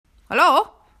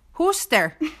Hello? Who's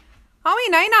there? Oh,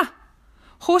 Nina.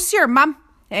 Who's your mom?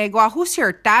 Who's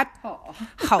your dad? Oh.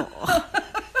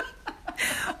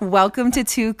 Welcome to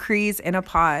Two Crees in a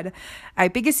Pod. My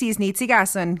name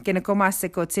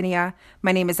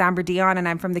is Amber Dion, and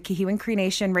I'm from the Kahiwan Cree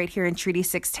Nation right here in Treaty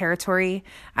 6 territory.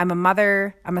 I'm a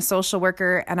mother, I'm a social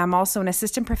worker, and I'm also an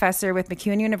assistant professor with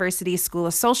MacEwan University School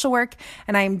of Social Work,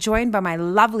 and I am joined by my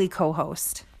lovely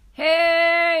co-host.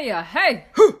 Hey!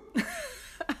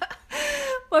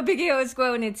 My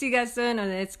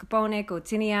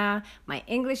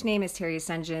English name is Terry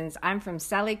Sunjins. I'm from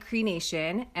Sally Cree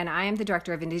Nation, and I am the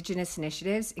Director of Indigenous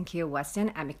Initiatives in Kiel Weston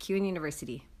at MacEwan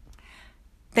University.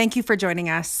 Thank you for joining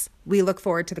us. We look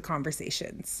forward to the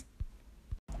conversations.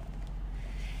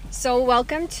 So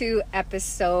welcome to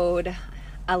episode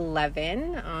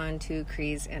 11 on Two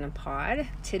Crees in a Pod.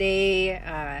 Today,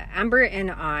 Amber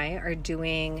and I are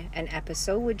doing an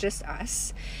episode with just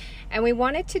us. And we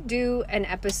wanted to do an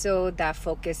episode that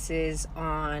focuses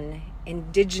on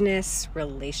Indigenous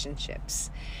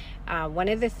relationships. One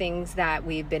of the things that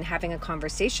we've been having a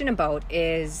conversation about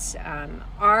is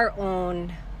our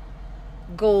own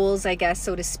goals, I guess,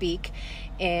 so to speak,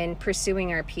 in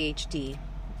pursuing our PhD.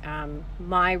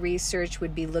 My research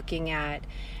would be looking at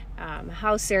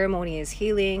how ceremony is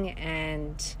healing,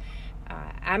 and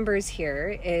Amber's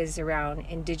here is around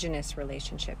Indigenous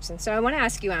relationships. And so I want to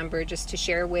ask you, Amber, just to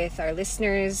share with our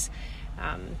listeners,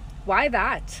 why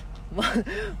that?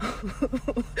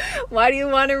 Why do you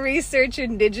want to research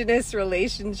Indigenous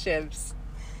relationships?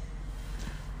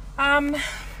 So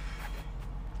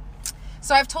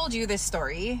I've told you this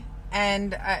story,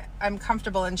 and I'm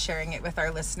comfortable in sharing it with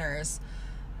our listeners.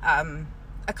 A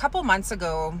couple months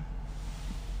ago,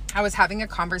 I was having a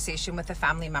conversation with a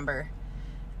family member.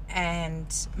 And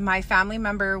my family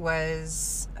member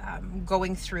was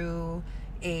going through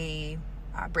a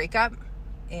breakup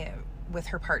with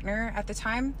her partner at the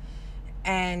time.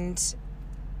 And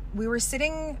we were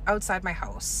sitting outside my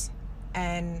house,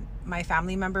 and my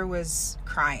family member was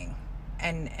crying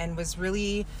and was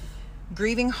really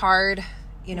grieving hard,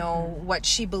 what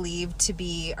she believed to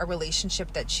be a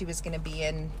relationship that she was going to be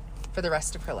in for the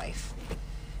rest of her life.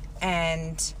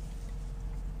 And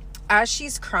as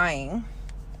she's crying,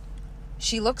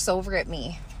 she looks over at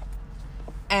me,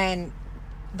 and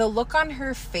the look on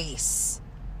her face,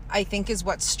 I think, is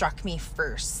what struck me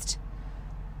first.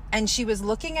 And she was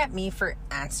looking at me for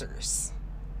answers.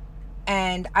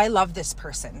 And I love this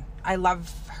person. I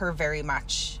love her very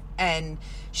much. And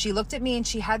she looked at me, and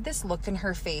she had this look in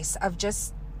her face of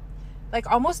just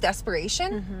like almost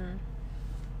desperation. Mm-hmm.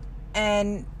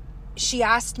 And she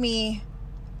asked me,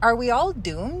 are we all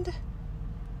doomed?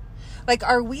 Like,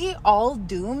 are we all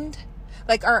doomed?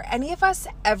 Like, are any of us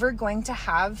ever going to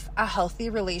have a healthy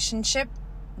relationship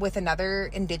with another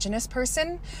Indigenous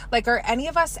person? Like, are any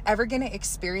of us ever going to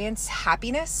experience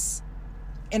happiness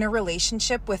in a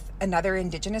relationship with another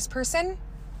Indigenous person?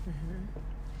 Mm-hmm.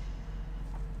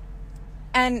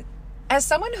 And as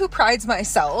someone who prides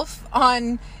myself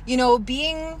on,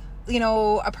 being,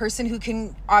 a person who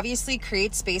can obviously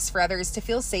create space for others to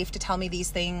feel safe to tell me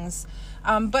these things,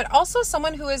 but also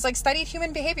someone who has studied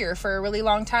human behavior for a really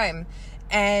long time.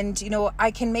 And,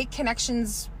 I can make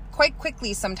connections quite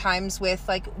quickly sometimes with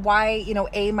why,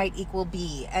 A might equal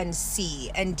B and C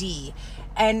and D.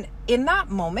 And in that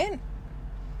moment,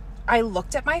 I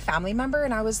looked at my family member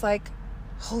and I was like,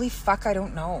 holy fuck, I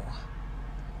don't know.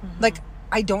 Mm-hmm.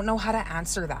 I don't know how to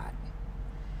answer that.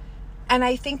 And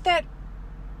I think that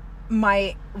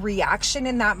my reaction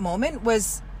in that moment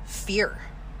was fear.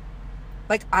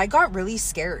 I got really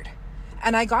scared.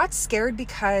 And I got scared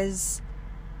because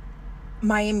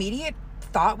my immediate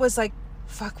thought was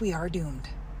fuck, we are doomed.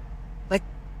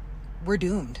 We're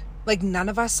doomed. None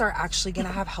of us are actually going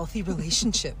to have healthy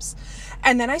relationships.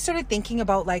 And then I started thinking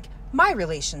about my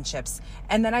relationships.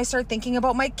 And then I started thinking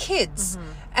about my kids.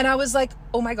 Mm-hmm. And I was like,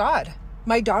 oh my God,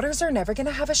 my daughters are never going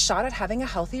to have a shot at having a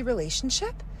healthy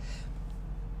relationship.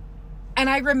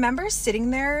 And I remember sitting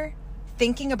there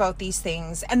thinking about these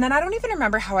things. And then I don't even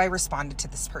remember how I responded to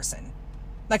this person.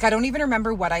 I don't even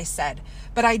remember what I said,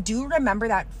 but I do remember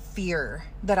that fear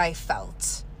that I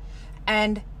felt.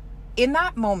 And in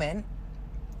that moment,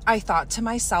 I thought to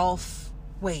myself,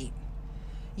 wait,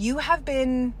 you have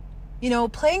been,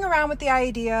 playing around with the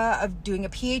idea of doing a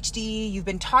PhD. You've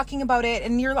been talking about it,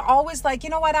 and you're always like, you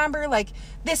know what, Amber,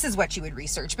 this is what you would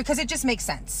research because it just makes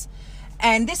sense.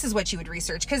 And this is what you would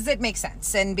research because it makes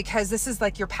sense. And because this is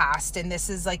your past, and this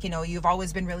is you've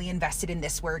always been really invested in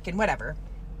this work and whatever.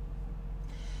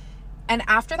 And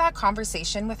after that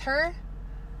conversation with her,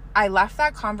 I left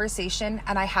that conversation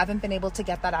and I haven't been able to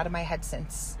get that out of my head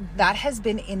since. Mm-hmm. That has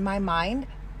been in my mind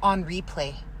on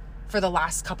replay for the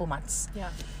last couple months. Yeah.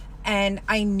 And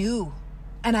I knew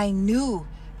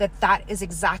that that is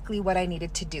exactly what I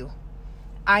needed to do.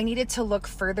 I needed to look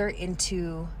further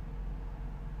into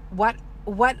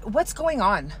what's going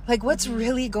on, like what's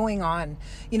really going on,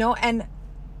 you know, and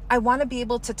I want to be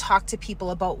able to talk to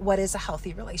people about what is a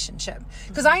healthy relationship,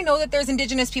 because I know that there's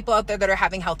Indigenous people out there that are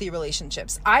having healthy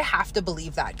relationships. I have to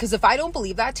believe that, because if I don't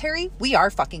believe that, Terry, we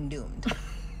are fucking doomed.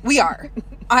 We are.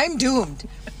 I'm doomed.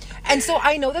 And so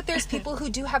I know that there's people who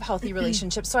do have healthy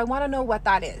relationships, so I want to know what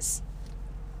that is.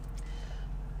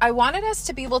 I wanted us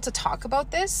to be able to talk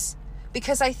about this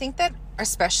because I think that,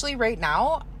 especially right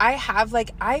now,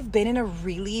 I've been in a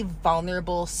really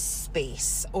vulnerable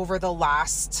space over the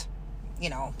last, you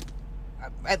know,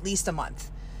 at least a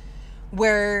month,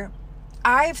 where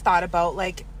I've thought about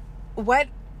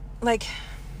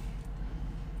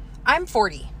I'm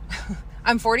 40.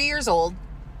 I'm 40 years old.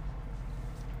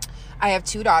 I have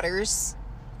 2 daughters.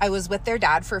 I was with their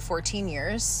dad for 14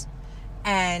 years,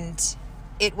 and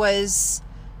it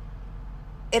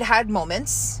had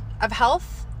moments of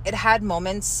health. It had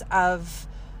moments of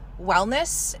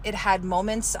wellness. It had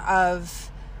moments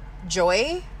of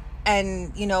joy.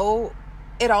 And, you know,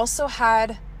 it also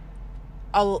had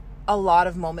a lot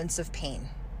of moments of pain.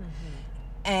 Mm-hmm.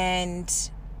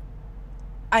 And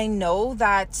I know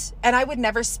that, and I would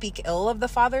never speak ill of the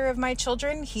father of my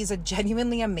children. He's a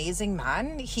genuinely amazing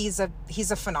man. He's a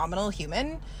phenomenal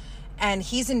human, and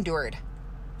he's endured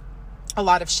a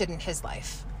lot of shit in his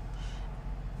life.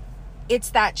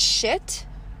 It's that shit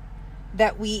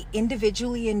that we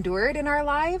individually endured in our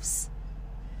lives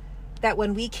that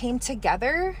when we came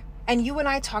together, and you and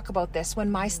I talk about this,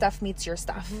 when my stuff meets your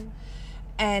stuff,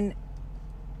 and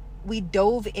we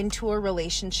dove into a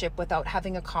relationship without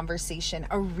having a conversation,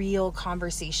 a real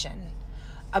conversation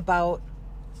about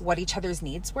what each other's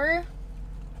needs were,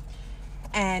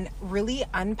 and really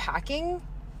unpacking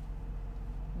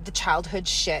the childhood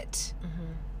shit.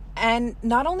 And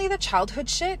not only the childhood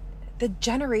shit, the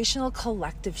generational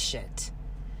collective shit.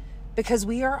 Because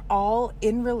we are all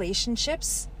in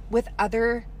relationships with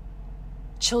other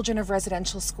children of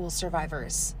residential school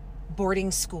survivors,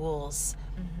 boarding schools.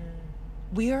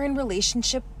 We are in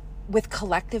relationship with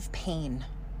collective pain.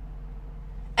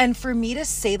 And for me to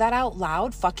say that out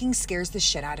loud fucking scares the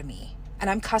shit out of me. And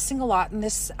I'm cussing a lot in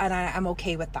this, and I'm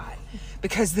okay with that.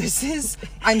 Because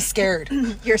I'm scared.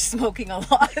 You're smoking a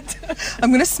lot.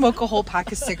 I'm going to smoke a whole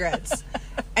pack of cigarettes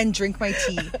and drink my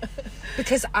tea.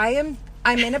 Because I'm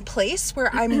in a place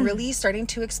where I'm really starting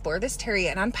to explore this, Terry,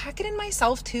 and unpack it in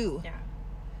myself too. Yeah.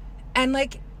 And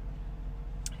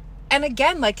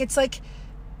again, it's like,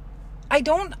 I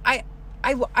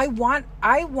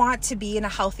want to be in a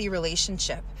healthy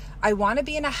relationship. I want to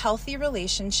be in a healthy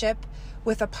relationship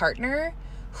with a partner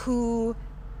who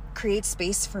creates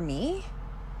space for me,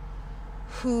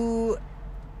 who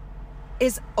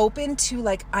is open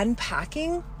to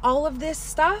unpacking all of this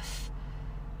stuff.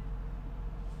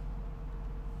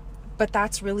 But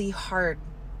that's really hard.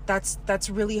 That's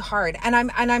really hard. And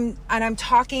I'm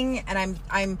talking, and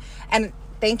and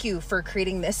thank you for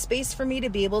creating this space for me to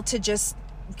be able to just,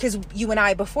 because you and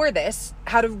I before this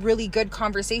had a really good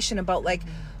conversation about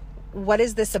what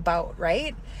is this about,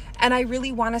 right? And I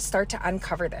really want to start to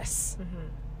uncover this.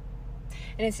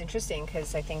 And it's interesting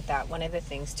because I think that one of the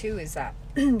things too is that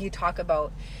you talk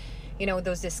about, you know,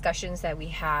 those discussions that we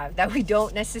have that we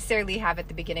don't necessarily have at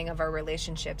the beginning of our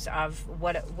relationships of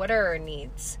what are our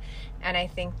needs. And I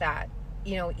think that,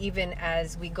 you know, even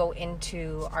as we go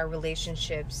into our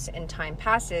relationships and time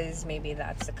passes, maybe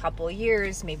that's a couple of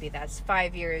years, maybe that's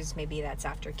 5 years, maybe that's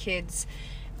after kids,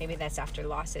 maybe that's after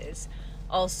losses.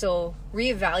 Also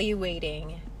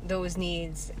reevaluating those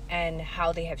needs and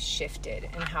how they have shifted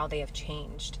and how they have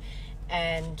changed.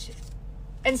 And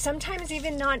sometimes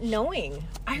even not knowing.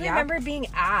 I remember being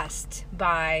asked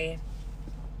by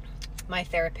my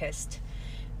therapist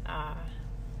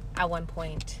at one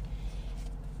point,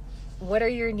 what are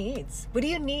your needs? What do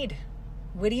you need?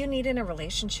 What do you need in a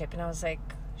relationship? And I was like,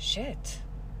 shit.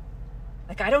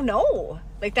 I don't know.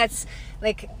 That's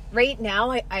right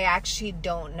now, I actually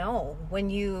don't know.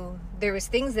 There was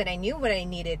things that I knew what I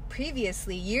needed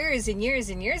previously, years and years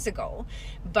and years ago.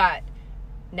 But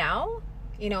now,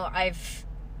 you know, I've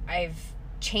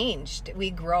changed.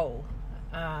 We grow.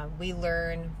 We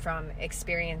learn from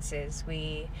experiences.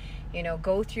 We, you know,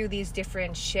 go through these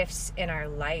different shifts in our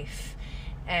life.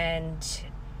 And,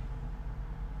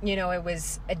 you know, it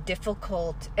was a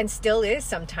difficult, and still is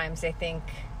sometimes, I think,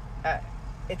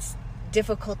 it's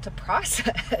difficult to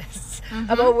process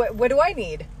about what do I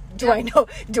need? Do I know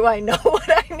what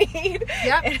I need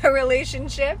in a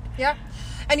relationship? Yeah.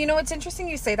 And you know, it's interesting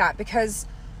you say that, because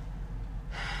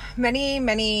many,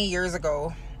 many years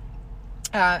ago,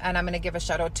 and I'm going to give a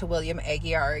shout out to William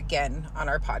Aguiar again on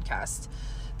our podcast,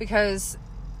 because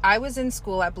I was in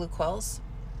school at Blue Quills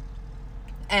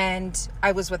and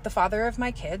I was with the father of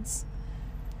my kids,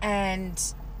 and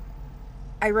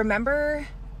I remember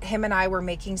him and I were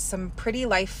making some pretty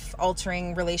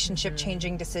life-altering,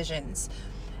 relationship-changing decisions.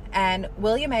 And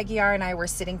William Aguiar and I were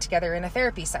sitting together in a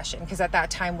therapy session, because at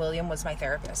that time William was my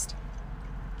therapist.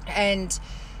 And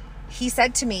he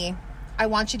said to me, I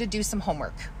want you to do some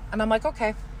homework. And I'm like,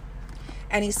 okay.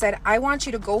 And he said, I want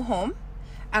you to go home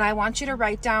and I want you to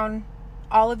write down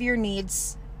all of your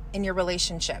needs in your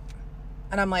relationship.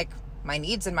 And I'm like, my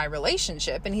needs in my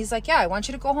relationship? And he's like, yeah, I want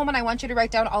you to go home and I want you to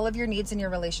write down all of your needs in your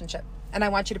relationship. And I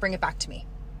want you to bring it back to me.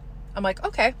 I'm like,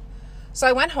 okay. So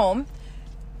I went home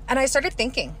and I started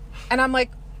thinking, and I'm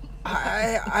like,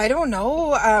 I don't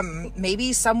know,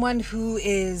 maybe someone who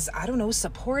is, I don't know,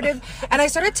 supportive. And I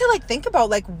started to like think about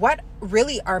like, what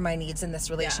really are my needs in this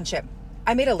relationship?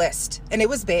 Yeah. I made a list and it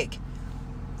was big.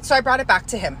 So I brought it back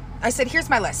to him. I said, here's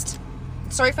my list.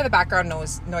 Sorry for the background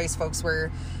noise, folks. We're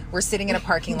sitting in a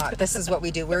parking lot. This is what we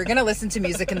do. We're going to listen to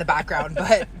music in the background,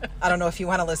 but I don't know if you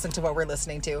want to listen to what we're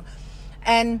listening to.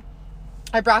 And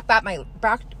I brought back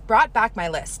my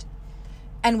list.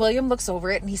 And William looks over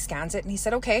it and he scans it and he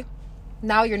said, okay,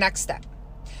 now your next step.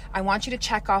 I want you to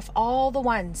check off all the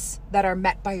ones that are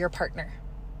met by your partner.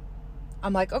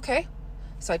 I'm like, okay.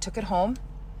 So I took it home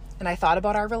and I thought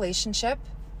about our relationship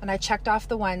and I checked off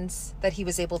the ones that he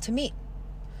was able to meet.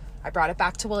 I brought it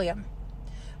back to William.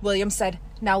 William said,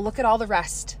 now look at all the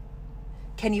rest.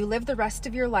 Can you live the rest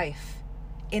of your life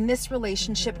in this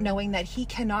relationship knowing that he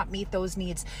cannot meet those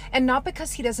needs? And not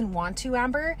because he doesn't want to,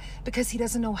 Amber, because he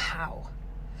doesn't know how.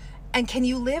 And can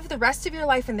you live the rest of your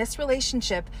life in this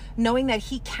relationship knowing that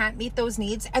he can't meet those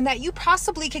needs and that you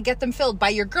possibly could get them filled by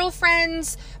your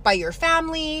girlfriends, by your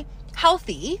family,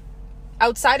 healthy,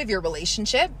 outside of your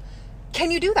relationship?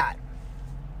 Can you do that?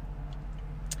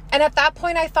 And at that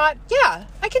point I thought, yeah,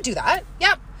 I could do that.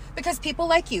 Yep. Because people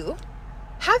like you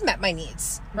have met my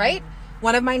needs, right? Mm-hmm.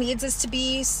 One of my needs is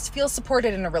to feel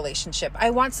supported in a relationship. I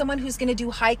want someone who's going to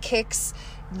do high kicks,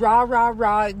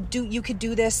 rah, you could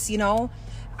do this, you know?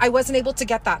 I wasn't able to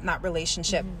get that in that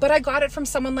relationship, but I got it from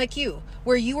someone like you,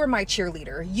 where you were my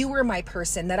cheerleader. You were my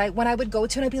person that when I would go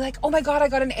to and I'd be like, oh my God, I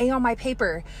got an A on my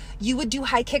paper. You would do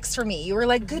high kicks for me. You were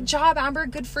like, good job, Amber.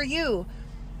 Good for you.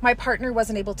 My partner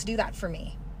wasn't able to do that for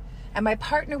me. And my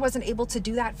partner wasn't able to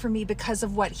do that for me because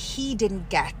of what he didn't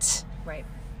get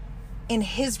in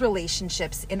his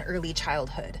relationships in early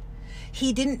childhood.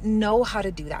 He didn't know how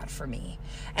to do that for me.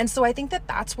 And so I think that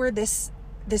that's where this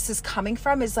is coming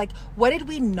from, is like, what did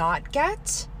we not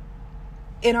get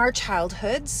in our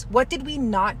childhoods? What did we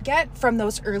not get from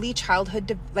those early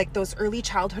childhood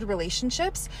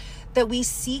relationships that we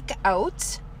seek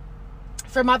out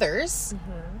from others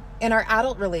in our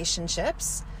adult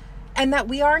relationships, and that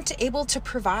we aren't able to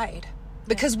provide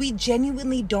because we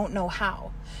genuinely don't know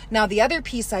how? Now, the other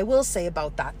piece I will say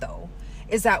about that, though,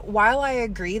 is that while I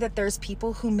agree that there's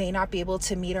people who may not be able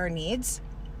to meet our needs,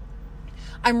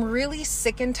 I'm really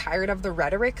sick and tired of the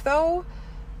rhetoric, though,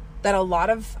 that a lot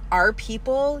of our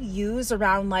people use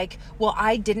around like, well,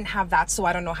 I didn't have that, so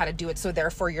I don't know how to do it, so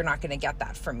therefore you're not going to get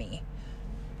that from me.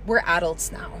 We're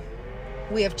adults now.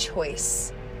 We have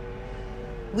choice.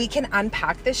 We can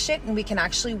unpack this shit and we can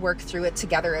actually work through it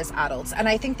together as adults. And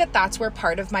I think that that's where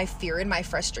part of my fear and my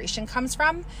frustration comes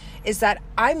from, is that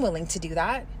I'm willing to do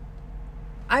that.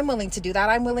 I'm willing to do that.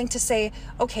 I'm willing to say,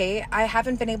 okay, I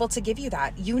haven't been able to give you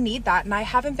that. You need that, and I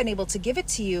haven't been able to give it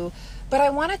to you, but I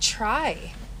want to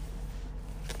try.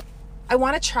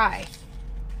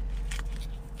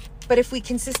 But if we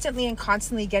consistently and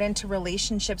constantly get into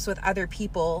relationships with other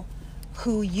people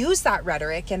who use that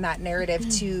rhetoric and that narrative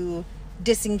to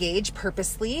disengage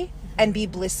purposely and be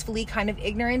blissfully kind of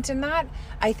ignorant in that,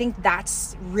 I think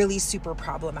that's really super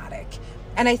problematic.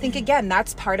 And I think, again,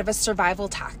 that's part of a survival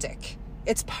tactic.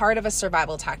 It's part of a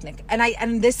survival tactic.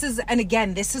 And this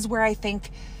is where I think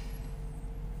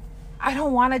I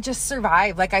don't want to just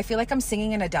survive. Like, I feel like I'm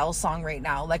singing an Adele song right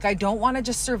now. Like, I don't want to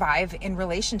just survive in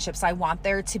relationships. I want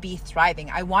there to be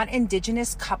thriving. I want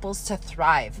Indigenous couples to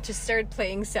thrive. Just start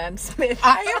playing Sam Smith.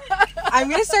 I'm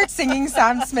going to start singing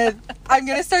Sam Smith.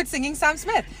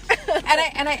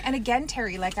 And again,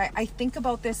 Terry, like, I think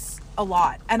about this a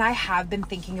lot, and I have been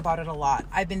thinking about it a lot.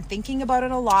 I've been thinking about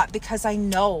it a lot because I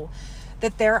know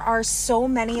that there are so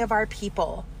many of our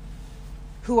people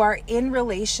who are in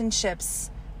relationships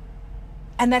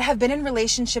and that have been in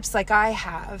relationships like I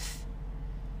have,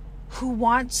 who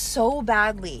want so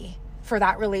badly for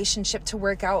that relationship to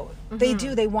work out. They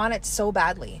do. They want it so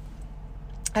badly.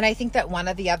 And I think that one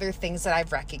of the other things that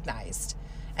I've recognized,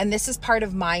 and this is part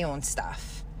of my own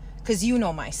stuff, because you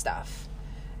know my stuff,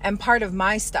 and part of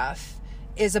my stuff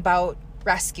is about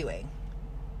rescuing.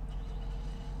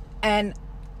 And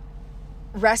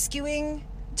rescuing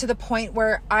to the point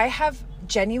where I have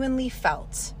genuinely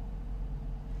felt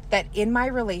that in my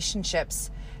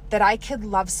relationships that I could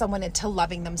love someone into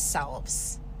loving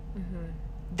themselves,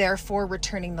 therefore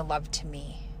returning the love to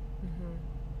me.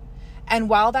 And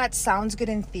while that sounds good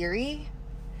in theory,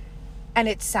 and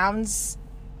it sounds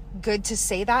good to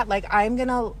say that, like, I'm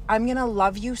gonna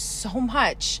love you so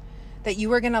much that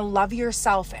you are gonna love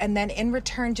yourself, and then in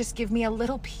return just give me a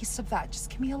little piece of that. Just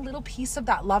give me a little piece of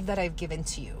that love that I've given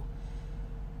to you,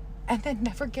 and then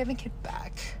never giving it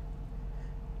back.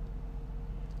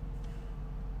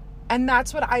 And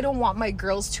that's what I don't want my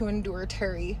girls to endure,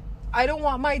 Terry. I don't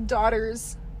want my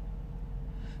daughters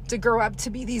to grow up to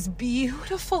be these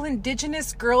beautiful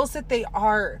Indigenous girls that they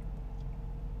are,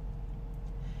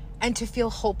 and to feel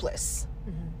hopeless.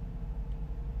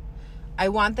 I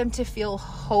want them to feel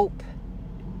hope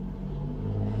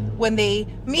when they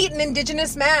meet an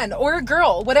Indigenous man or a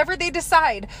girl, whatever they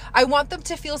decide. I want them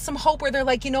to feel some hope where they're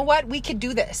like, you know what, we could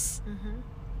do this.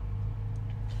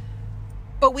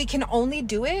 But we can only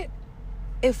do it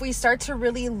if we start to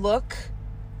really look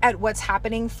at what's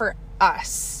happening for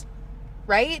us,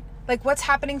 right? Like, what's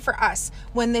happening for us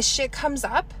when this shit comes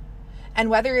up, and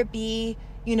whether it be,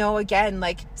 you know, again,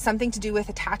 like something to do with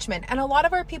attachment. And a lot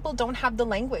of our people don't have the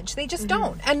language. They just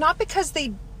don't. And not because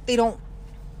they don't,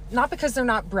 not because they're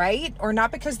not bright, or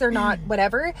not because they're not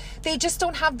whatever. They just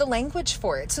don't have the language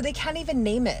for it. So they can't even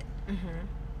name it.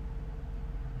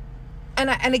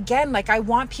 And again, like, I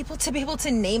want people to be able to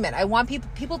name it. I want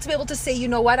people to be able to say, you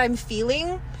know what, I'm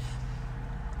feeling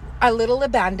a little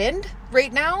abandoned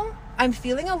right now. I'm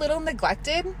feeling a little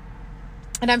neglected.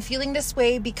 And I'm feeling this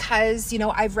way because, you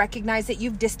know, I've recognized that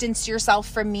you've distanced yourself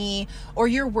from me, or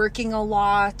you're working a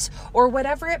lot, or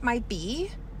whatever it might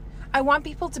be. I want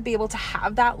people to be able to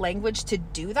have that language to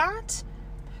do that.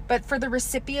 But for the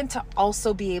recipient to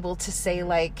also be able to say,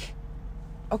 like,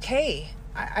 okay,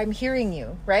 I'm hearing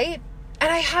you, right? And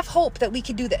I have hope that we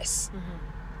could do this.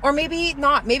 Or maybe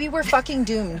not. Maybe we're fucking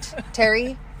doomed,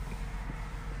 Terry.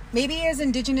 Maybe as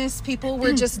Indigenous people,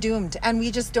 we're just doomed, and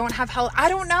we just don't have help. I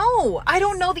don't know. I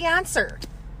don't know the answer.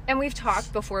 And we've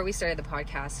talked before we started the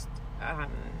podcast.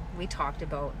 We talked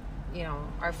about, you know,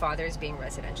 our fathers being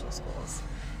residential schools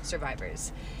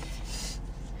survivors.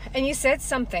 And you said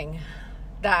something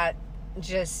that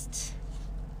just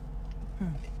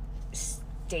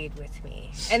stayed with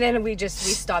me. And then we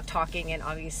stopped talking and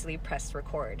obviously pressed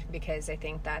record, because I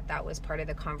think that was part of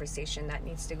the conversation that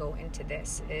needs to go into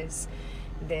this, is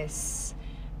this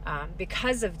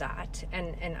because of that,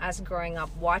 and us growing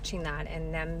up watching that,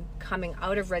 and them coming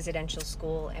out of residential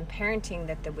school and parenting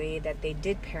that the way that they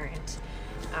did parent,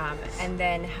 and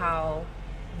then how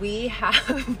we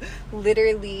have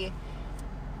literally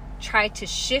tried to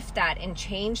shift that and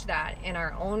change that in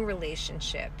our own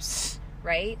relationships,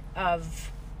 right?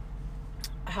 Of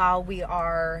how we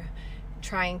are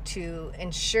trying to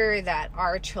ensure that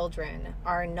our children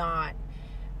are not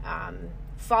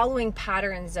following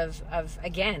patterns of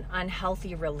again,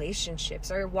 unhealthy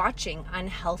relationships, or watching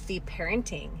unhealthy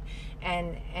parenting,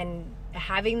 and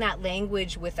having that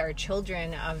language with our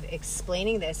children of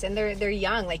explaining this. And they're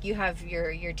young, like you have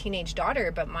your teenage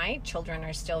daughter, but my children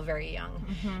are still very young.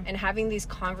 And having these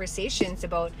conversations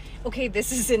about, okay,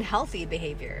 this isn't healthy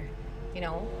behavior, you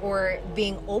know, or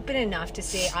being open enough to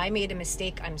say, I made a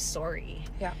mistake, I'm sorry.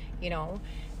 Yeah. You know,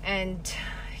 and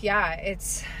yeah,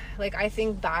 it's like, I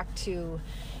think back to,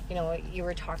 you know, what you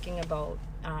were talking about,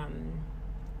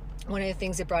 one of the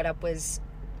things it brought up was,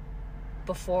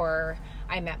 before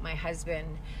I met my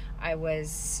husband, I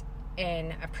was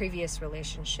in a previous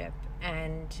relationship,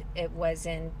 and it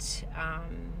wasn't,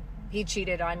 he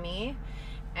cheated on me,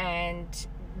 and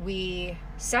we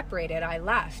separated. I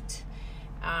left,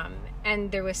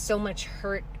 and there was so much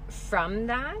hurt from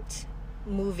that,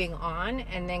 moving on,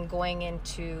 and then going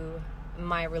into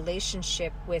my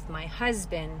relationship with my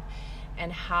husband,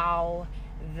 and how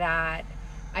that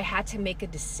I had to make a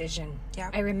decision. Yeah.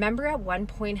 I remember at one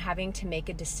point having to make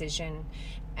a decision,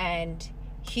 and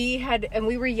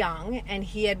we were young, and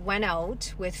he had went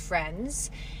out with friends,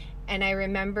 and I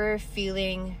remember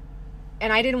feeling,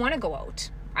 and I didn't want to go out.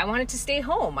 I wanted to stay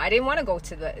home. I didn't want to go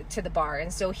to the bar.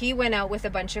 And so he went out with a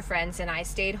bunch of friends, and I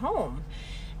stayed home.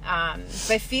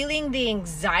 But feeling the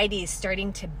anxiety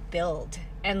starting to build,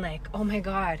 and like, oh my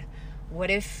God, what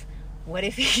if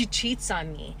he cheats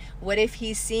on me? What if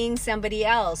he's seeing somebody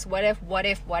else? What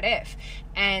if?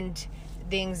 And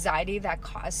the anxiety that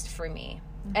caused for me.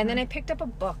 And then I picked up a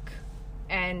book,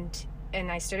 and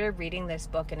I started reading this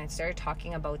book, and it started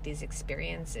talking about these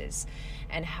experiences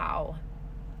and how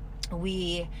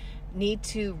we need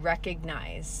to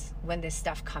recognize when this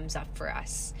stuff comes up for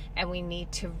us, and we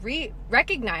need to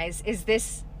recognize, is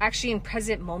this actually in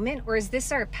present moment, or is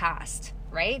this our past,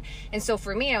 right? And so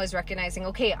for me, I was recognizing,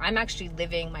 okay, I'm actually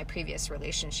living my previous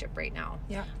relationship right now.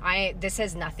 Yeah. This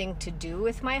has nothing to do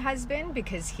with my husband,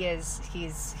 because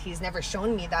he's never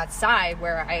shown me that side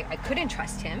where I couldn't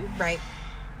trust him. Right.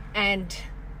 And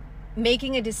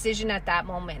making a decision at that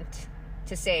moment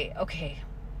to say, okay,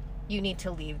 you need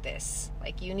to leave this.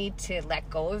 Like, you need to let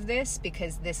go of this,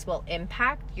 because this will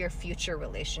impact your future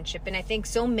relationship. And I think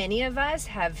so many of us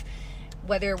have,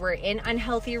 whether we're in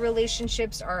unhealthy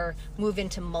relationships or move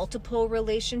into multiple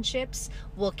relationships,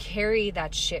 will carry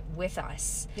that shit with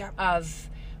us. Yep. Of,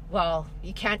 well,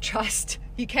 you can't trust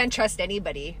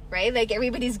anybody, right? Like,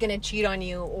 everybody's gonna cheat on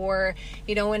you, or,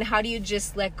 you know, and how do you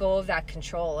just let go of that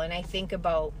control? And I think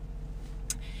about,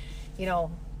 you know,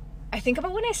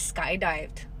 when I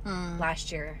skydived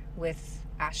last year with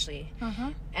Ashley,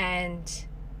 and,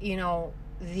 you know,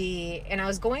 and I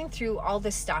was going through all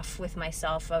this stuff with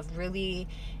myself of really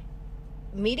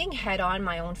meeting head on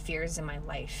my own fears in my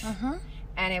life.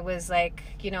 And it was like,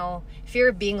 you know, fear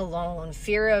of being alone,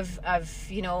 fear of,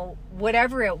 you know,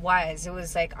 whatever it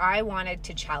was like, I wanted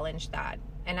to challenge that,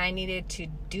 and I needed to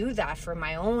do that for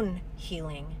my own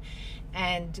healing.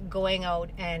 And going out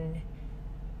and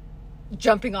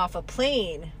jumping off a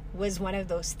plane was one of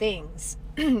those things.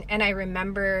 And I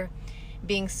remember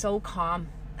being so calm.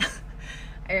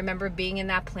 I remember being in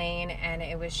that plane, and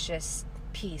it was just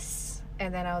peace.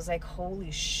 And then I was like,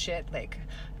 holy shit, like,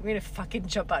 I'm gonna fucking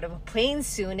jump out of a plane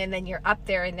soon. And then you're up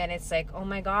there, and then it's like, oh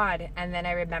my God. And then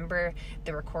I remember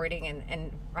the recording,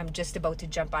 and I'm just about to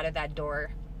jump out of that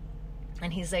door,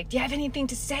 and he's like, do you have anything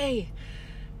to say?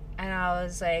 And I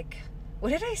was like, what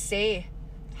did I say?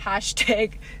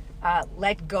 Hashtag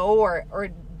let go, or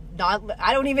not.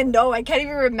 I don't even know. I can't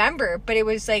even remember. But it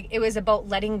was like, it was about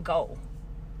letting go.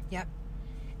 Yep.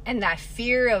 And that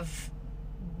fear of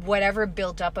whatever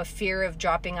built up, a fear of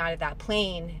dropping out of that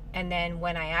plane. And then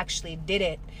when I actually did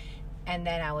it, and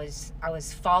then I was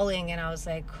falling, and I was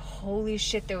like, holy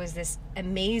shit, there was this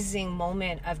amazing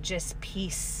moment of just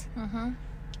peace.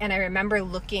 And I remember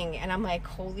looking, and I'm like,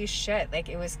 holy shit, like,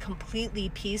 it was completely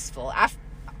peaceful.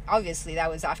 Obviously, that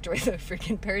was after the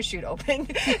freaking parachute opened.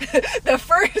 the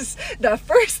first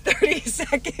 30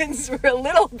 seconds were a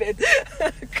little bit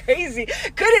crazy.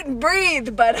 Couldn't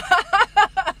breathe, but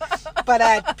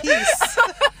at peace.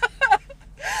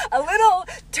 A little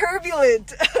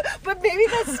turbulent. But maybe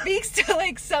that speaks to,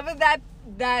 like, some of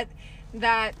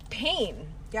that pain.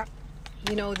 Yeah.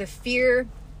 You know, the fear,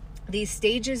 these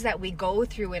stages that we go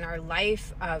through in our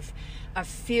life of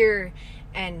fear,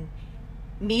 and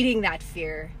meeting that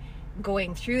fear,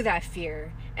 going through that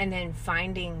fear, and then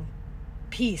finding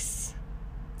peace.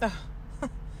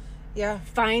 Yeah.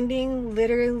 Finding,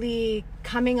 literally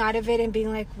coming out of it and being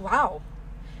like, wow,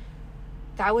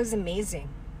 that was amazing.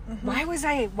 Why was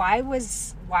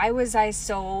I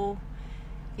so,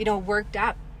 you know, worked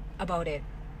up about it?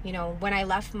 You know, when I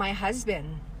left my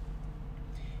husband,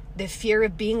 the fear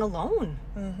of being alone.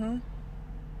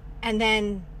 And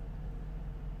then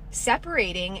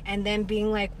separating, and then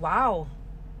being like, wow,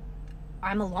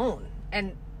 I'm alone,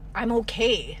 and I'm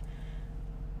okay.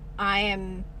 I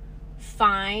am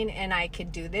fine, and I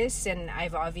could do this. And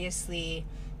I've obviously,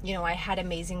 you know, I had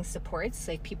amazing supports,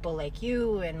 like people like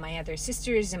you and my other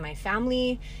sisters and my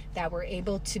family, that were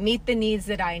able to meet the needs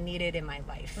that I needed in my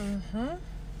life.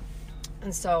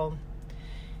 And so,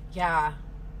 yeah.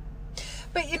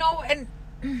 But, you know, and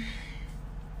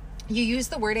you use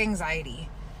the word anxiety.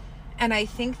 And I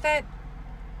think that,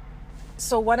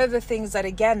 so one of the things that,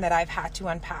 again, that I've had to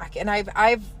unpack, and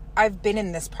I've been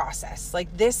in this process,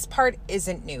 like, this part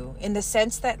isn't new, in the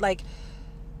sense that, like,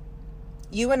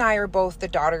 you and I are both the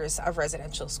daughters of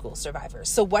residential school survivors.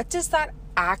 So what does that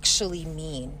actually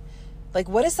mean? Like,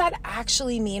 what does that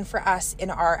actually mean for us in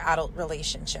our adult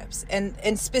relationships,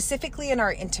 and specifically in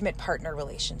our intimate partner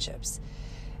relationships?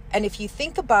 And if you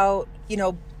think about, you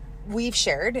know, we've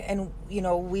shared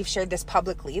this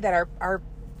publicly, that our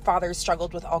fathers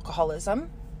struggled with alcoholism,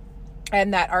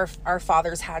 and that our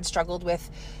fathers had struggled with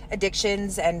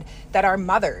addictions, and that our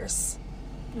mothers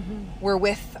were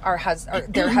with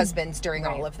their husbands during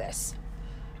all of this.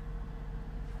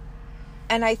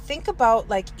 And I think about,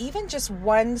 like, even just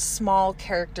one small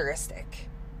characteristic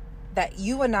that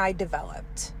you and I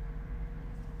developed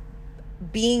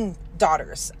being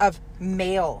daughters of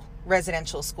male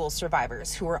residential school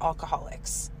survivors who were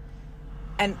alcoholics,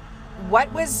 and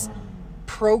what was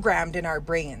programmed in our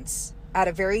brains at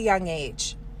a very young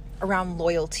age around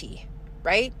loyalty,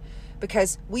 right?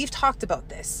 Because we've talked about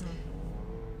this.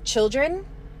 Children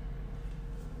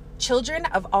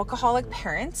of alcoholic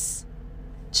parents,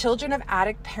 children of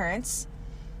addict parents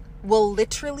will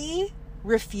literally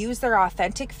refuse their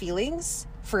authentic feelings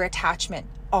for attachment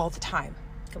all the time.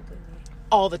 Completely.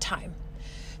 All the time.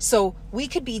 So we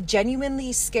could be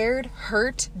genuinely scared,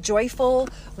 hurt, joyful,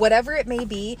 whatever it may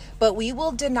be, but we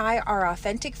will deny our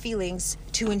authentic feelings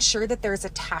to ensure that there's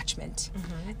attachment.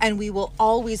 And we will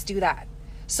always do that.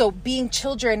 So being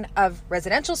children of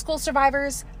residential school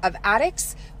survivors, of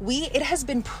addicts, it has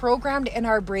been programmed in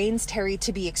our brains, Terry,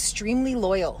 to be extremely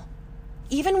loyal.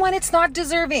 Even when it's not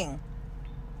deserving.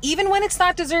 Even when it's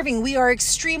not deserving, we are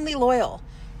extremely loyal.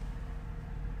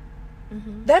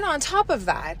 Then on top of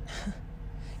that,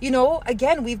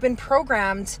 again, we've been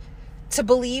programmed to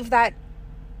believe that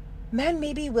men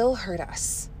maybe will hurt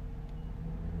us.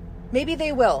 Maybe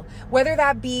they will. Whether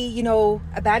that be,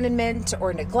 abandonment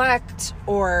or neglect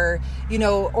or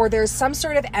there's some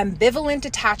sort of ambivalent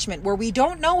attachment where we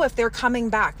don't know if they're coming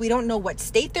back. We don't know what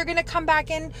state they're going to come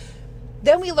back in.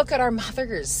 Then we look at our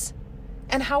mothers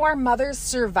and how our mothers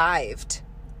survived,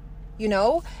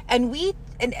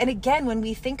 and again, when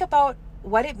we think about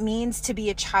what it means to be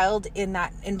a child in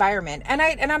that environment, and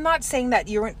I'm not saying that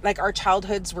our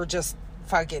childhoods were just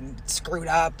fucking screwed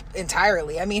up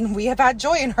entirely. I mean, we have had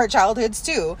joy in our childhoods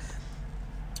too.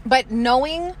 But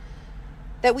knowing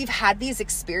that we've had these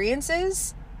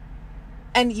experiences,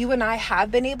 and you and I have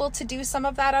been able to do some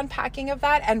of that unpacking of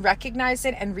that and recognize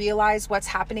it and realize what's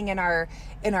happening in our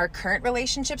current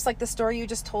relationships, like the story you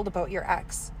just told about your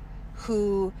ex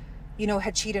who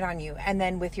had cheated on you, and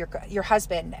then with your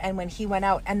husband, and when he went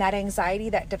out, and that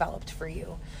anxiety that developed for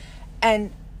you.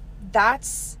 And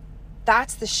that's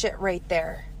the shit right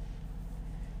there,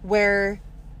 where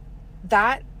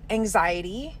that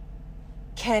anxiety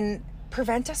can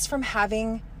prevent us from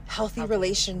having healthy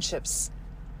relationships.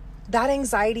 That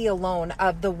anxiety alone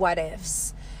of the what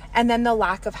ifs, and then the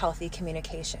lack of healthy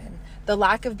communication, the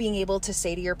lack of being able to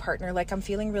say to your partner, like, I'm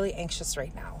feeling really anxious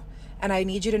right now, and I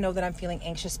need you to know that I'm feeling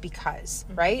anxious because,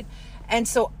 right? And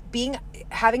so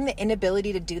having the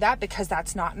inability to do that because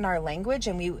that's not in our language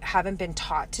and we haven't been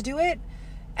taught to do it.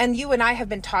 And you and I have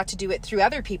been taught to do it through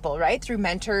other people, right? Through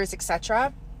mentors,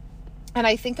 etc. And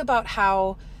I think about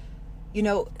how,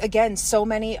 again, so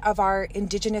many of our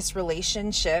Indigenous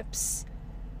relationships,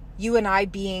 you and I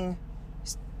being,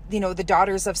 the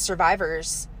daughters of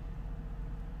survivors,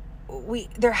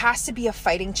 there has to be a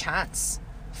fighting chance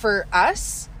for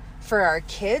us, for our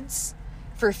kids,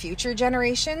 for future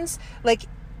generations. Like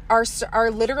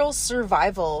our literal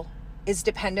survival is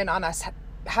dependent on us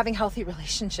having healthy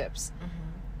relationships.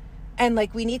 And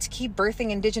we need to keep birthing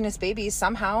Indigenous babies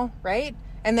somehow, right?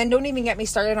 And then don't even get me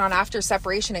started on after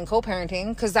separation and co-parenting,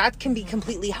 because that can be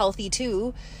completely healthy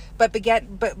too. But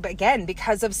again,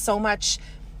 because of so much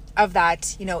of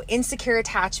that, insecure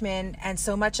attachment and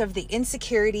so much of the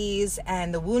insecurities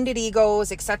and the wounded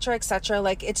egos, etc.,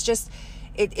 it's just,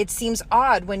 it seems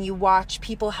odd when you watch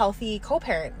people healthy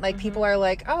co-parent. People are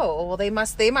like, oh, well, they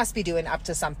must be doing up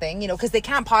to something, because they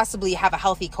can't possibly have a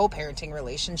healthy co-parenting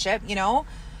relationship,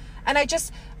 And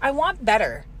I want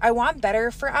better. I want better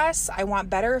for us. I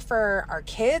want better for our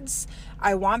kids.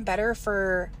 I want better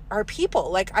for our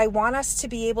people. I want us to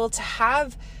be able to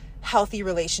have healthy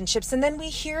relationships. And then we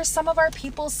hear some of our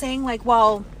people saying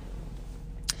well,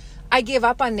 I give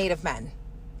up on Native men.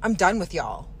 I'm done with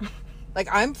y'all.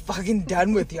 I'm fucking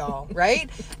done with y'all, right?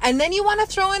 And then you want to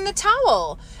throw in the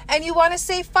towel and you want to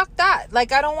say, fuck that. I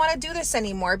don't want to do this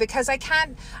anymore because I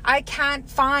can't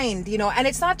find, and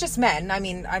it's not just men. I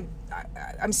mean,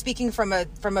 I'm speaking from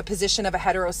a position of a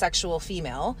heterosexual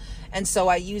female. And so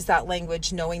I use that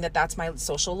language knowing that that's my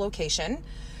social location,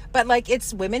 but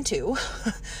it's women too.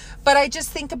 But I just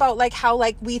think about how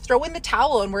we throw in the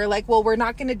towel and we're well, we're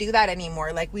not going to do that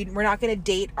anymore. We're not going to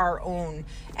date our own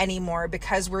anymore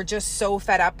because we're just so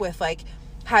fed up with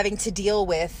having to deal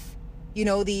with,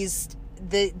 these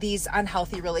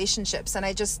unhealthy relationships. And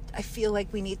I feel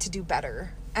we need to do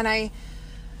better. And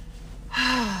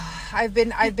I've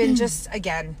been just,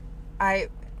 again,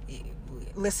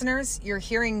 listeners, you're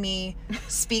hearing me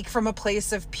speak from a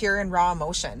place of pure and raw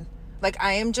emotion.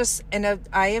 I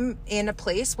am in a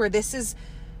place where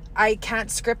I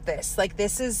can't script this.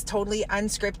 This is totally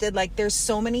unscripted. There's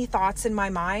so many thoughts in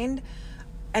my mind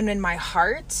and in my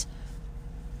heart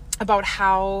about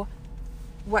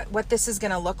what this is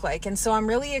going to look like. And so I'm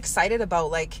really excited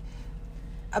about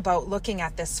looking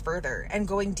at this further and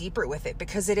going deeper with it,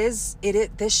 because this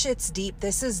shit's deep.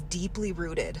 This is deeply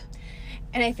rooted.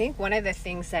 And I think one of the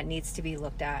things that needs to be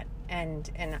looked at, and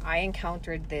I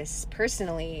encountered this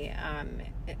personally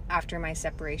after my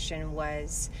separation,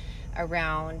 was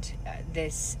around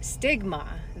this stigma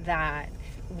that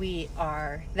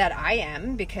I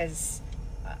am, because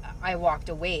I walked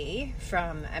away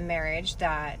from a marriage,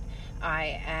 that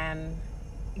I am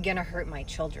gonna hurt my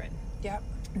children. Yep.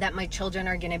 That my children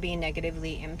are gonna be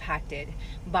negatively impacted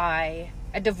by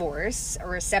a divorce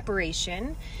or a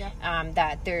separation. Yep.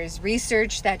 That there's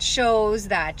research that shows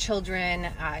that children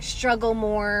struggle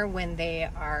more when they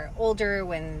are older,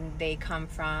 when they come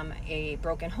from a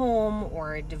broken home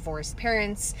or divorced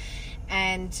parents.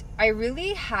 And I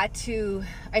really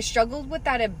I struggled with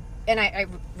that, and I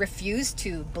refused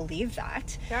to believe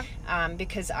that. Yeah.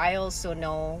 Because I also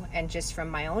know, and just from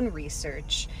my own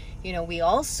research, we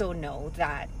also know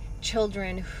that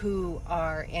children who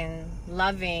are in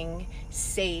loving,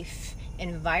 safe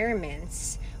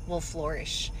environments will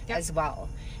flourish. Yep. As well.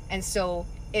 And so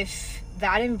if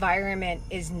that environment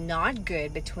is not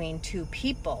good between two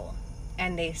people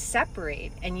and they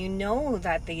separate, and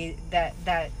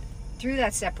that through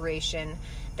that separation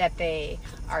that they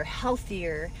are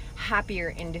healthier,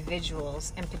 happier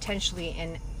individuals, and potentially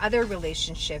in other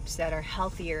relationships that are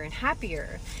healthier and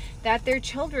happier, that their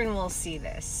children will see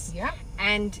this. Yeah.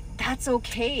 And that's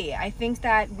okay. I think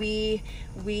that we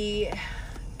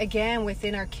again,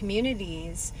 within our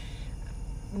communities,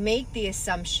 make the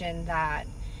assumption that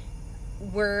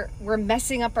we're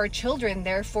messing up our children,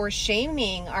 therefore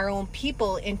shaming our own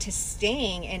people into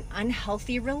staying in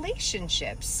unhealthy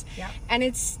relationships. Yeah. And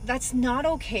that's not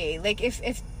okay. Like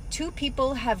if two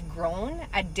people have grown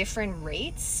at different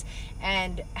rates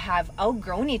and have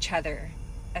outgrown each other,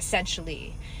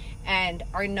 essentially, and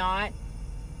are not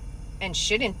and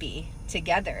shouldn't be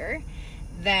together,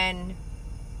 then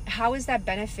how is that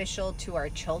beneficial to our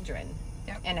children?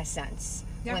 Yep. In a sense?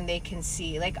 Yep. When they can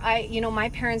see, like, my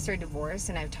parents are divorced,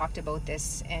 and I've talked about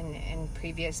this in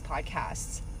previous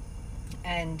podcasts,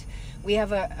 and we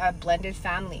have a blended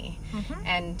family. Mm-hmm.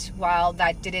 And while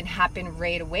that didn't happen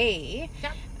right away,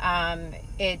 yep.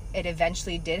 It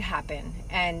eventually did happen.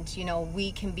 And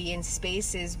we can be in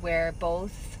spaces where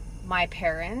both my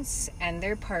parents and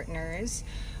their partners,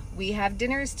 we have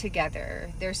dinners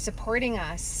together. They're supporting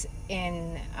us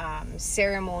in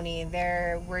ceremony.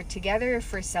 We're together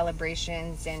for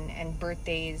celebrations and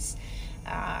birthdays.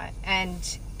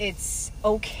 And it's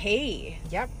okay.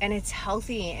 Yep. And it's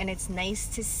healthy. And it's nice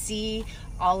to see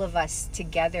all of us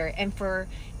together. And for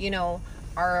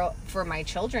my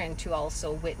children to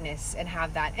also witness and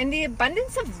have that. And the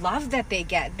abundance of love that they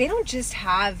get. They don't just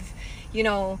have,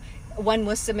 one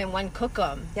Muslim and one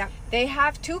Kukum. Yeah. They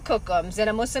have two Kukums and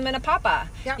a Muslim and a Papa.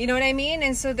 Yeah. You know what I mean?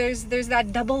 And so there's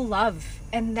that double love.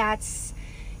 And that's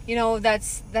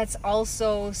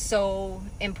also so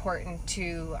important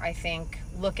to, I think,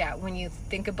 look at when you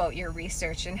think about your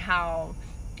research and how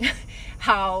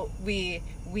we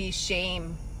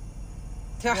shame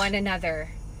one another.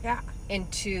 Yeah.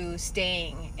 Into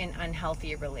staying in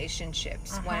unhealthy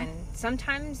relationships, when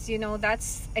sometimes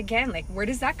that's, again, like, where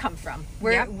does that come from?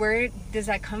 Where does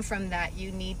that come from, that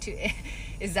you need to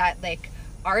is that like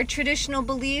our traditional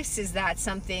beliefs? Is that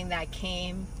something that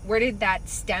where did that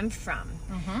stem from?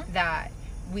 That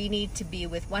we need to be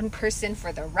with one person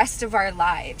for the rest of our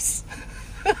lives?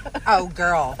 Oh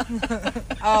girl.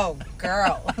 Oh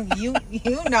girl. You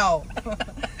know.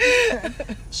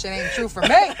 Shit ain't true for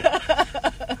me.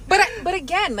 But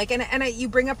again, like, and you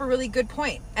bring up a really good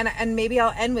point, and maybe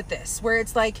I'll end with this, where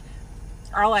it's like,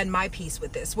 or I'll end my piece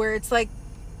with this, where it's like,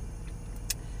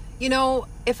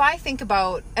 if I think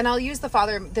about, and I'll use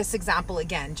this example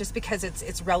again, just because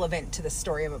it's relevant to the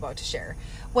story I'm about to share.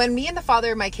 When me and the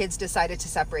father of my kids decided to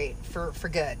separate for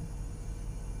good,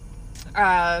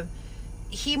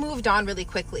 he moved on really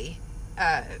quickly.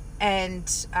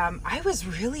 And I was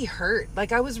really hurt.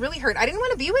 Like, I was really hurt. I didn't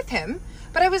want to be with him,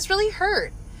 but I was really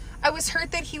hurt. I was hurt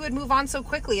that he would move on so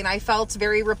quickly, and I felt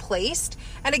very replaced.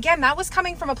 And again, that was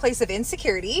coming from a place of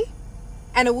insecurity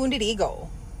and a wounded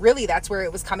ego. Really, that's where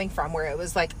it was coming from, where it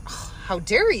was like, oh, how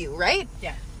dare you, right?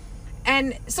 Yeah.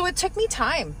 And so it took me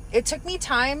time. It took me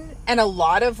time and a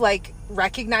lot of, like,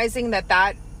 recognizing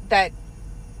that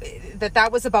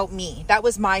was about me. That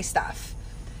was my stuff.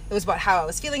 It was about how I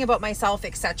was feeling about myself,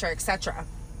 etc., etc.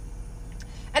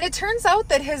 And it turns out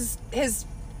that his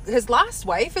last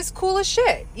wife is cool as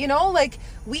shit. Like,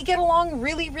 we get along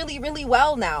really, really, really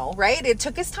well now, right? It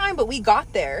took us time, but we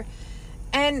got there.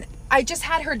 And I just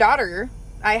had her daughter.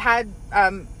 I had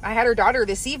her daughter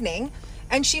this evening,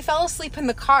 and she fell asleep in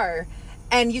the car.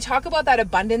 And you talk about that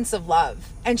abundance of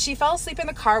love. And she fell asleep in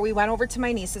the car. We went over to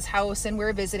my niece's house, and we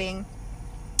were visiting.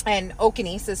 and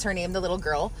Okanese is her name, the little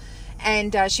girl.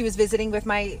 And she was visiting with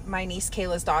my niece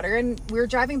Kayla's daughter, and we were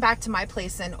driving back to my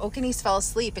place, and Okanese fell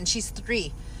asleep, and she's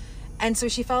 3. And so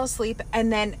she fell asleep,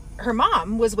 and then her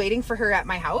mom was waiting for her at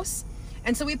my house.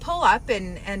 And so we pull up,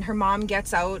 and her mom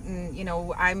gets out, and, you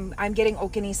know, I'm getting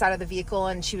Okanese out of the vehicle,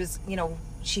 and she was, you know,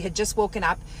 she had just woken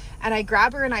up, and I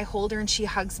grab her and I hold her, and she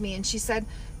hugs me, and she said,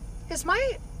 is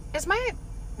my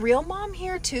real mom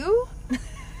here too?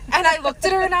 And I looked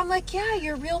at her and I'm like, yeah,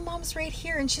 your real mom's right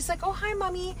here. And she's like, oh, hi,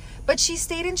 mommy. But she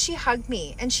stayed and she hugged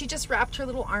me, and she just wrapped her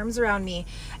little arms around me.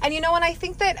 And, you know, and I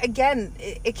think that, again,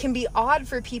 it can be odd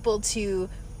for people to,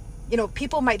 you know,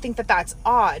 people might think that that's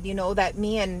odd, you know, that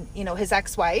me and, you know, his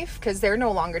ex-wife, because they're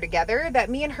no longer together, that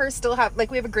me and her still have, like,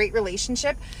 we have a great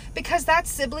relationship, because that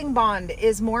sibling bond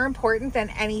is more important than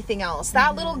anything else.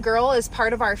 That little girl is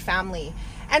part of our family.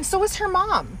 And so is her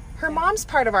mom. Her mom's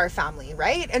part of our family,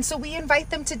 right? And so we invite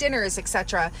them to dinners,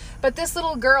 etc. But this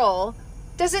little girl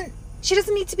doesn't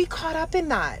need to be caught up in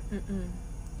that.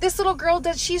 This little girl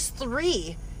she's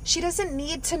 3. She doesn't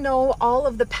need to know all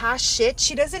of the past shit.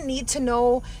 She doesn't need to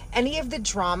know any of the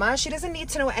drama. She doesn't need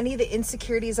to know any of the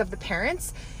insecurities of the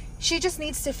parents. She just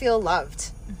needs to feel loved.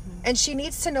 And she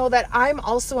needs to know that I'm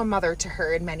also a mother to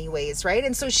her in many ways, right?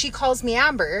 And so she calls me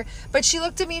Amber, but she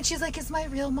looked at me and she's like, is my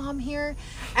real mom here?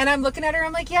 And I'm looking at her,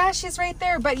 I'm like, yeah, she's right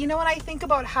there. But you know what, I think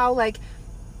about how, like,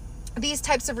 these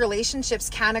types of relationships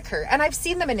can occur. And I've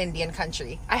seen them in Indian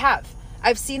country. I have.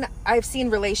 I've seen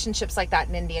relationships like that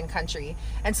in Indian country.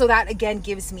 And so that, again,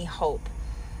 gives me hope.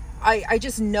 I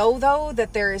just know, though,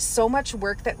 that there is so much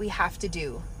work that we have to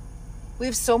do. We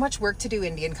have so much work to do,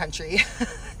 Indian country.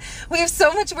 We have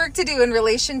so much work to do in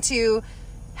relation to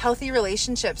healthy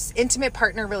relationships, intimate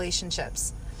partner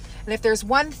relationships. And if there's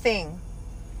one thing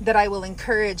that I will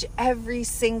encourage every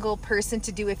single person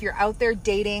to do, if you're out there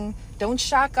dating, don't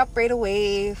shock up right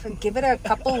away. Give it a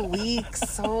couple weeks.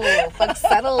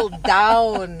 Settle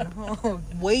down.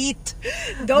 Wait.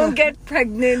 Don't get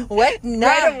pregnant. What? No,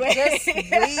 right away. Just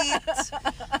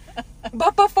wait.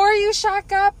 But before you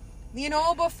shock up, you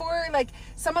know, before, like,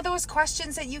 some of those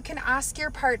questions that you can ask your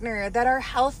partner that are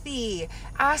healthy,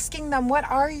 asking them, what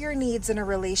are your needs in a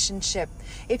relationship?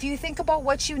 If you think about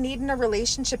what you need in a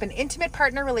relationship, an intimate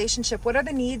partner relationship, what are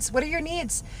the needs? What are your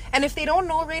needs? And if they don't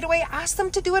know right away, ask them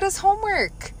to do it as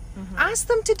homework. Ask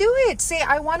them to do it. Say,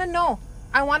 I want to know.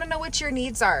 I want to know what your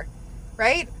needs are,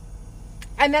 right?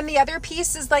 And then the other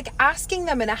piece is, like, asking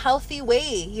them in a healthy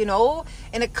way, you know,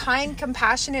 in a kind,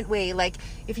 compassionate way. Like,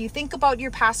 if you think about your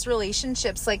past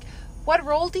relationships, like, what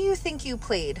role do you think you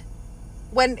played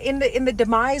when in the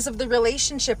demise of the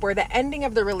relationship or the ending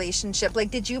of the relationship? Like,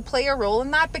 did you play a role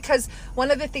in that? Because one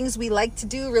of the things we like to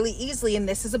do really easily, and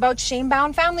this is about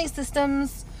shame-bound family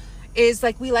systems, is,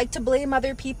 like, we like to blame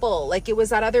other people. Like, it was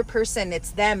that other person.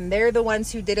 It's them. They're the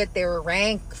ones who did it. They were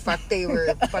rank. Fuck, they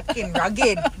were fucking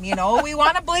rugged. You know, we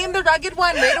want to blame the rugged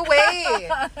one right away.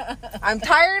 I'm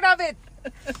tired of it.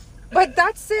 But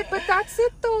that's it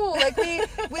though. Like,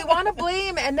 we want to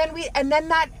blame, and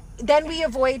then we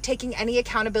avoid taking any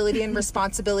accountability and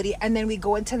responsibility, and then we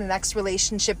go into the next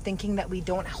relationship thinking that we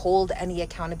don't hold any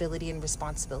accountability and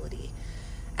responsibility.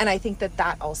 And I think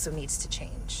that also needs to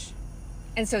change.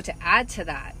 And so to add to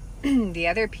that, the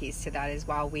other piece to that is,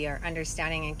 while we are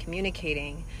understanding and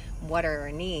communicating what are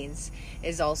our needs,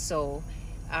 is also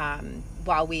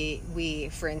while we,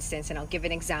 for instance, and I'll give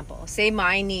an example. Say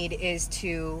my need is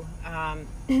to,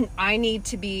 I need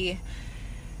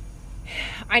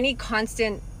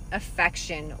constant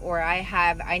affection, or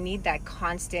I need that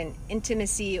constant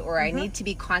intimacy, or I need to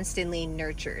be constantly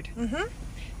nurtured.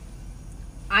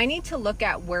 I need to look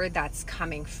at where that's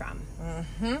coming from.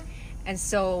 And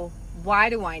so, why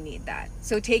do I need that?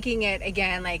 So taking it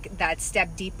again, like that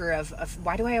step deeper of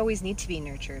why do I always need to be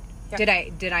nurtured?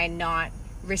 Yep. Did I not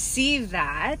receive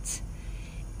that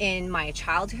in my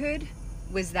childhood?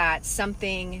 Was that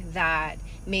something that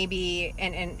maybe,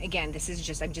 and again,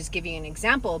 I'm just giving you an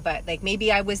example, but like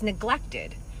maybe I was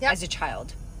neglected as a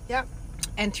child. Yep.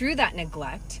 And through that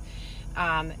neglect,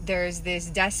 there's this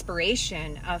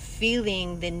desperation of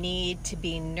feeling the need to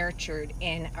be nurtured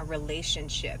in a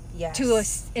relationship, to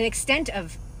an extent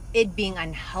of it being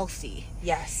unhealthy.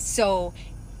 Yes. So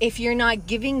if you're not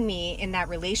giving me in that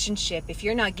relationship, if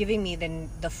you're not giving me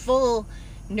the full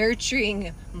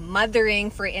nurturing,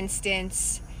 mothering, for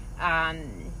instance,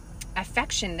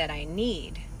 affection that I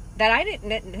need, that I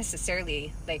didn't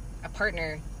necessarily, like, a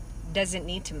partner doesn't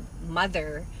need to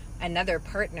mother another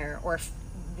partner or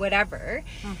whatever,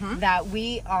 that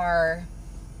we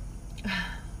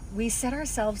set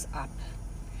ourselves up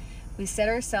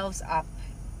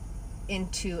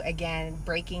into, again,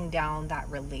 breaking down that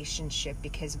relationship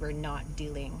because we're not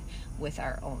dealing with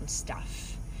our own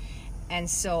stuff. And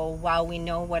so while we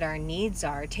know what our needs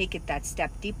are, take it that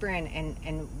step deeper,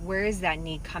 and where is that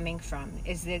need coming from?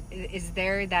 Is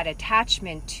there that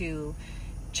attachment to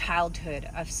childhood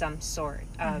of some sort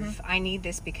of, I need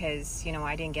this because, you know,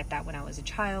 I didn't get that when I was a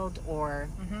child, or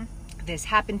this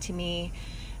happened to me,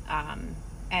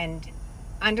 and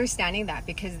understanding that,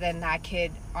 because then that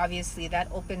could, obviously, that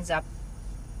opens up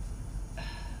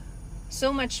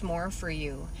so much more for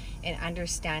you in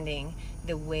understanding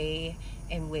the way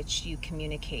in which you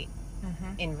communicate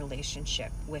in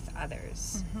relationship with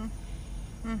others.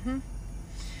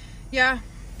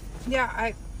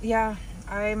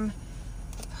 I'm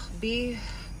be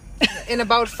in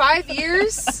about 5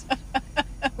 years,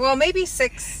 well, maybe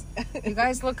 6. You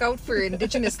guys look out for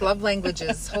Indigenous love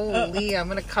languages. Holy, I'm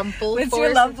gonna come full force. What's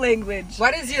your love language?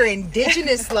 What is your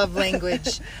Indigenous love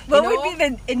language? What would be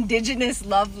the Indigenous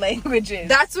love languages?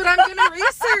 That's what I'm gonna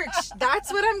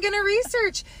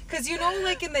research. Because, you know,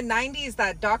 like in the 90s,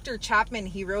 that Dr. Chapman,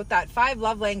 he wrote that 5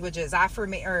 love languages,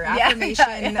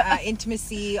 affirmation,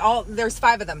 intimacy, there's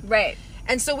 5 of them. Right.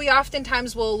 And so we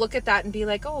oftentimes will look at that and be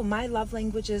like, oh, my love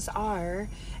languages are...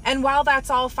 And while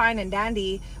that's all fine and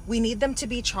dandy, we need them to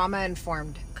be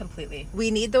trauma-informed. Completely.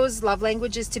 We need those love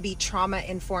languages to be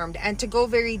trauma-informed, and to go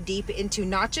very deep into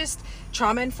not just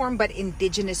trauma-informed, but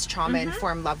Indigenous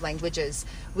trauma-informed love languages.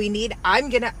 I'm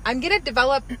gonna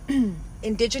develop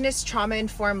Indigenous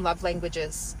trauma-informed love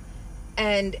languages.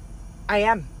 And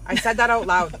I said that out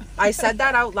loud.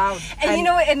 And you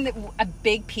know, and a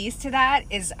big piece to that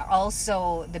is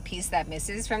also the piece that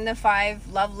misses from the 5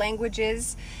 love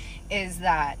languages is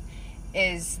that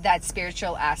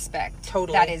spiritual aspect.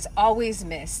 Totally. That is always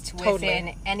missed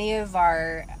within any of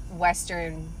our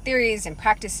Western theories and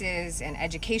practices and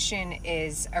education,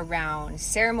 is around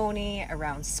ceremony,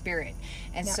 around spirit.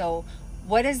 And so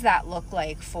what does that look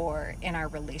like in our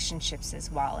relationships as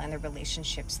well, and the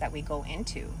relationships that we go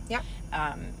into? Yeah.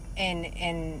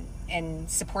 And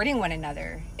supporting one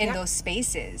another in those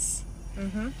spaces.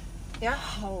 Yeah.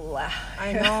 Oh,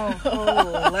 I know.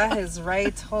 Oh, that is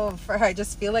right. Oh, I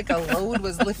just feel like a load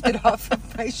was lifted off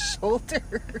of my shoulders.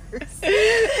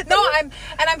 No, I'm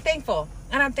thankful.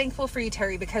 And I'm thankful for you,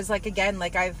 Terry, because, like, again,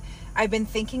 like, I've been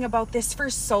thinking about this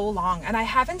for so long, and I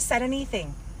haven't said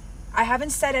anything.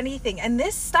 And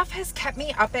this stuff has kept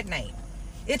me up at night.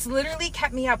 It's literally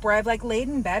kept me up, where I've, like, laid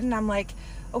in bed and I'm like,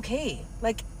 okay,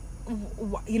 like,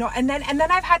 you know, and then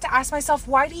I've had to ask myself,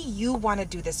 why do you want to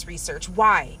do this research?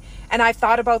 Why? And I've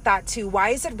thought about that too. Why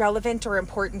is it relevant or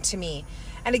important to me?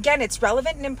 And again, it's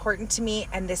relevant and important to me.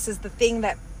 And this is the thing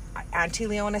that Auntie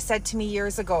Leona said to me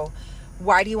years ago.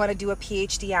 Why do you want to do a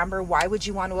PhD, Amber? Why would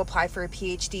you want to apply for a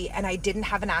PhD? And I didn't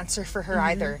have an answer for her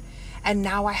either. And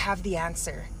now I have the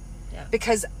answer. Yeah.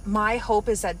 Because my hope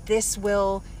is that this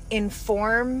will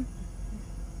inform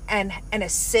and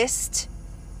assist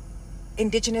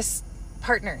Indigenous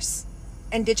partners,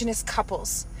 Indigenous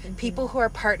couples, people who are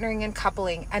partnering and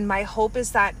coupling. And my hope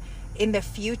is that in the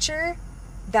future,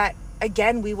 that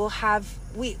again, we will have,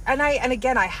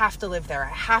 I have to live there.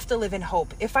 I have to live in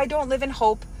hope. If I don't live in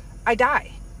hope, I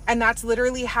die. And that's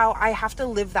literally how I have to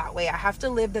live that way. I have to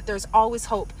live that there's always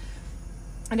hope.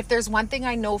 And if there's one thing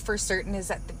I know for certain, is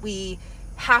that we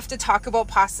have to talk about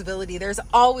possibility. There's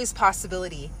always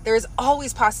possibility. There's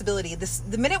always possibility.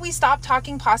 The minute we stop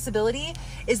talking possibility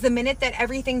is the minute that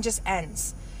everything just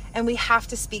ends. And we have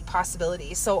to speak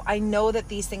possibility. So I know that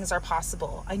these things are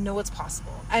possible. I know it's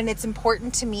possible. And it's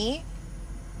important to me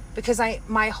because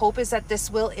my hope is that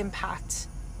this will impact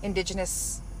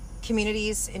Indigenous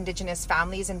communities, Indigenous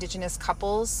families, Indigenous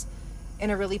couples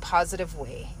in a really positive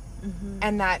way.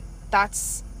 And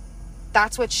that's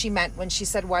what she meant when she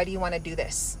said, why do you want to do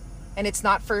this? And it's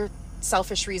not for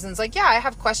selfish reasons. Like, yeah, I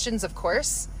have questions, of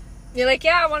course. You're like,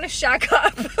 yeah, I want to shack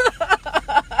up.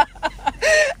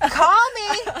 Call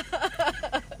me.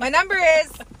 My number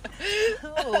is...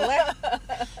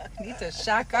 I need to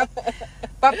shack up.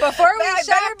 But before we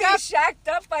shack up... be shacked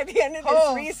up by the end of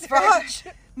this research.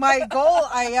 Fuck. My goal,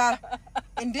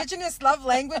 Indigenous love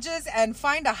languages and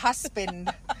find a husband.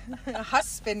 A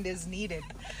husband is needed.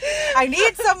 I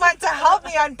need someone to help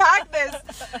me unpack this.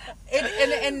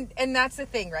 And that's the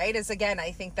thing, right? Is again,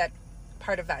 I think that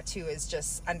part of that too is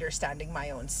just understanding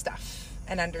my own stuff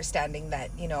and understanding that,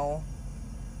 you know,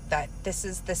 that this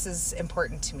is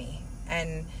important to me.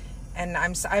 And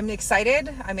I'm excited.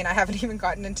 I mean, I haven't even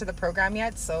gotten into the program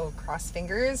yet, so cross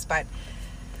fingers, but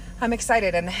I'm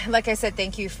excited. And like I said,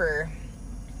 thank you for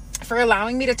for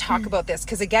allowing me to talk about this.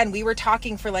 Because again, we were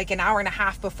talking for like an hour and a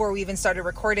half before we even started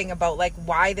recording about like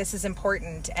why this is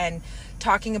important, and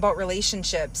talking about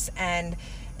relationships, and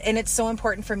it's so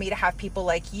important for me to have people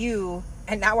like you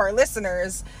and now our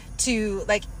listeners to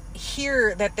like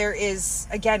hear that there is,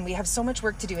 again, we have so much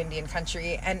work to do, Indian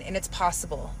country, and it's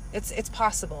possible. It's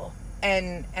possible.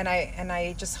 And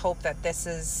I just hope that this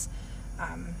is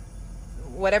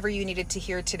whatever you needed to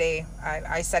hear today.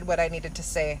 I said what I needed to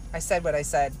say. I said what I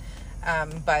said.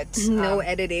 But no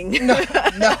editing.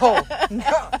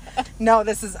 No,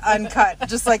 this is uncut,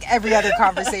 just like every other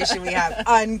conversation we have.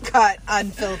 Uncut,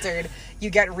 unfiltered. You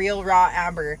get real raw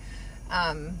Amber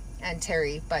and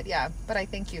Terry. But I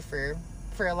thank you for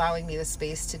allowing me the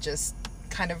space to just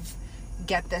kind of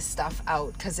get this stuff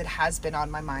out, because it has been on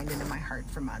my mind and in my heart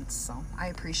for months. So I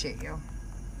appreciate you.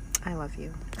 I love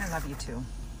you. I love you too.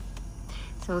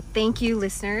 So thank you,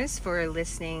 listeners, for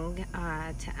listening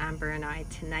to Amber and I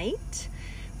tonight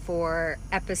for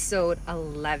episode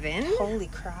 11. Holy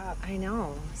crap. I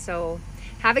know. So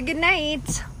have a good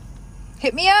night.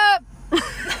 Hit me up.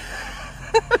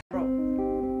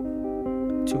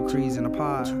 Two Crees in a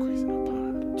pod.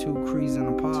 Two Crees in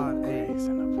a pod. Hey.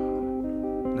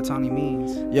 Natani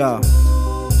means. Yo.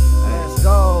 Let's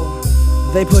go.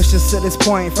 They pushed us to this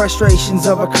point, frustrations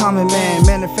of a common man.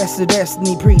 Manifest the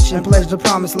destiny, preach and pledge the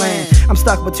promised land. I'm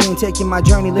stuck between taking my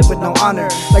journey, live with no honor.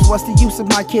 Like what's the use if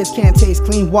my kids can't taste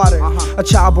clean water? A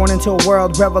child born into a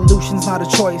world, revolution's not a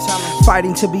choice.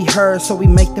 Fighting to be heard, so we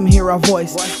make them hear our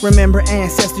voice. Remember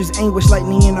ancestors' anguish,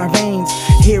 lightning in our veins.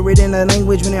 Hear it in the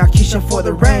language when they are kissing for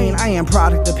the rain. I am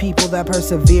product of people that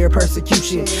persevere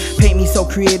persecution. Paint me so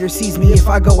creator sees me if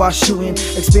I go out shooting.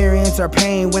 Experience our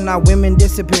pain when our women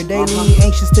disappear daily.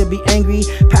 Anxious to be angry,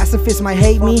 pacifists might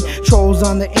hate me. Trolls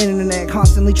on the internet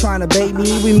constantly trying to bait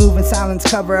me. We move in silence,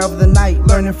 cover of the night,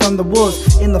 learning from the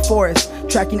wolves in the forest,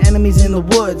 tracking enemies in the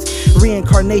woods.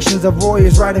 Reincarnations of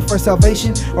warriors riding for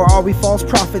salvation, or are we false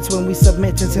prophets when we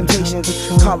submit to temptation?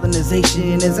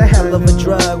 Colonization is a hell of a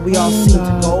drug. We all seem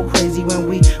to go crazy when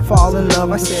we fall in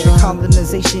love. I said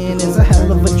colonization is a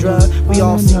hell of a drug. We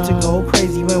all seem to go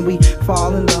crazy when we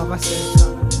fall in love. I said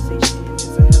colonization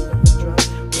is a hell of a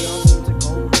drug. We all seem to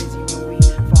go crazy when we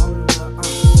fall in love.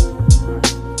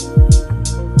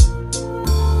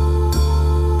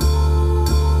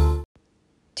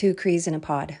 Two Crees in a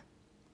pod.